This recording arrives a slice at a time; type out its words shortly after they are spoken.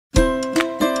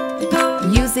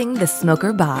Closing the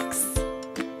smoker box.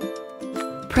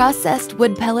 Processed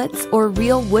wood pellets or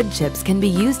real wood chips can be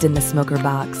used in the smoker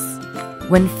box.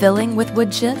 When filling with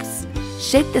wood chips,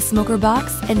 shake the smoker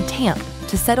box and tamp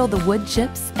to settle the wood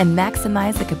chips and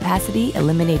maximize the capacity,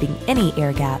 eliminating any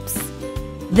air gaps.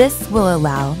 This will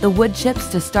allow the wood chips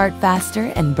to start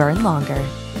faster and burn longer.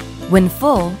 When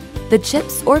full, the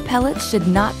chips or pellets should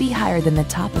not be higher than the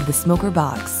top of the smoker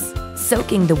box.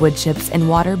 Soaking the wood chips in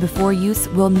water before use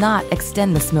will not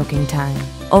extend the smoking time,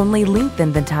 only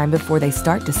lengthen the time before they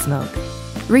start to smoke.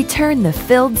 Return the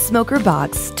filled smoker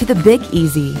box to the Big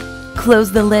Easy.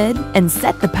 Close the lid and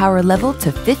set the power level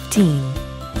to 15.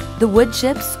 The wood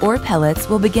chips or pellets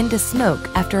will begin to smoke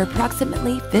after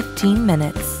approximately 15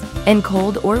 minutes. In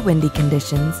cold or windy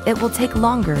conditions, it will take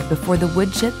longer before the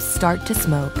wood chips start to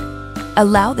smoke.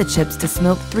 Allow the chips to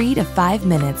smoke 3 to 5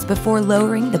 minutes before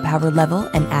lowering the power level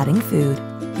and adding food.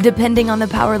 Depending on the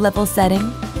power level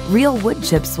setting, real wood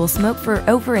chips will smoke for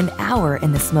over an hour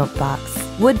in the smoke box.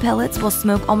 Wood pellets will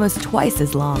smoke almost twice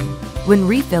as long. When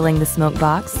refilling the smoke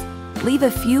box, leave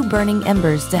a few burning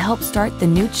embers to help start the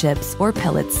new chips or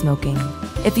pellets smoking.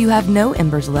 If you have no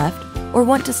embers left or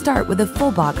want to start with a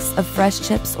full box of fresh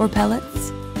chips or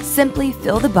pellets, simply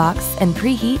fill the box and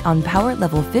preheat on power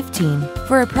level 15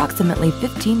 for approximately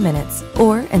 15 minutes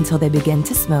or until they begin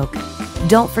to smoke.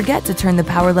 Don't forget to turn the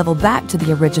power level back to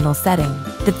the original setting.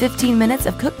 The 15 minutes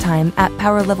of cook time at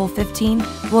power level 15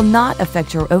 will not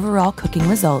affect your overall cooking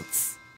results.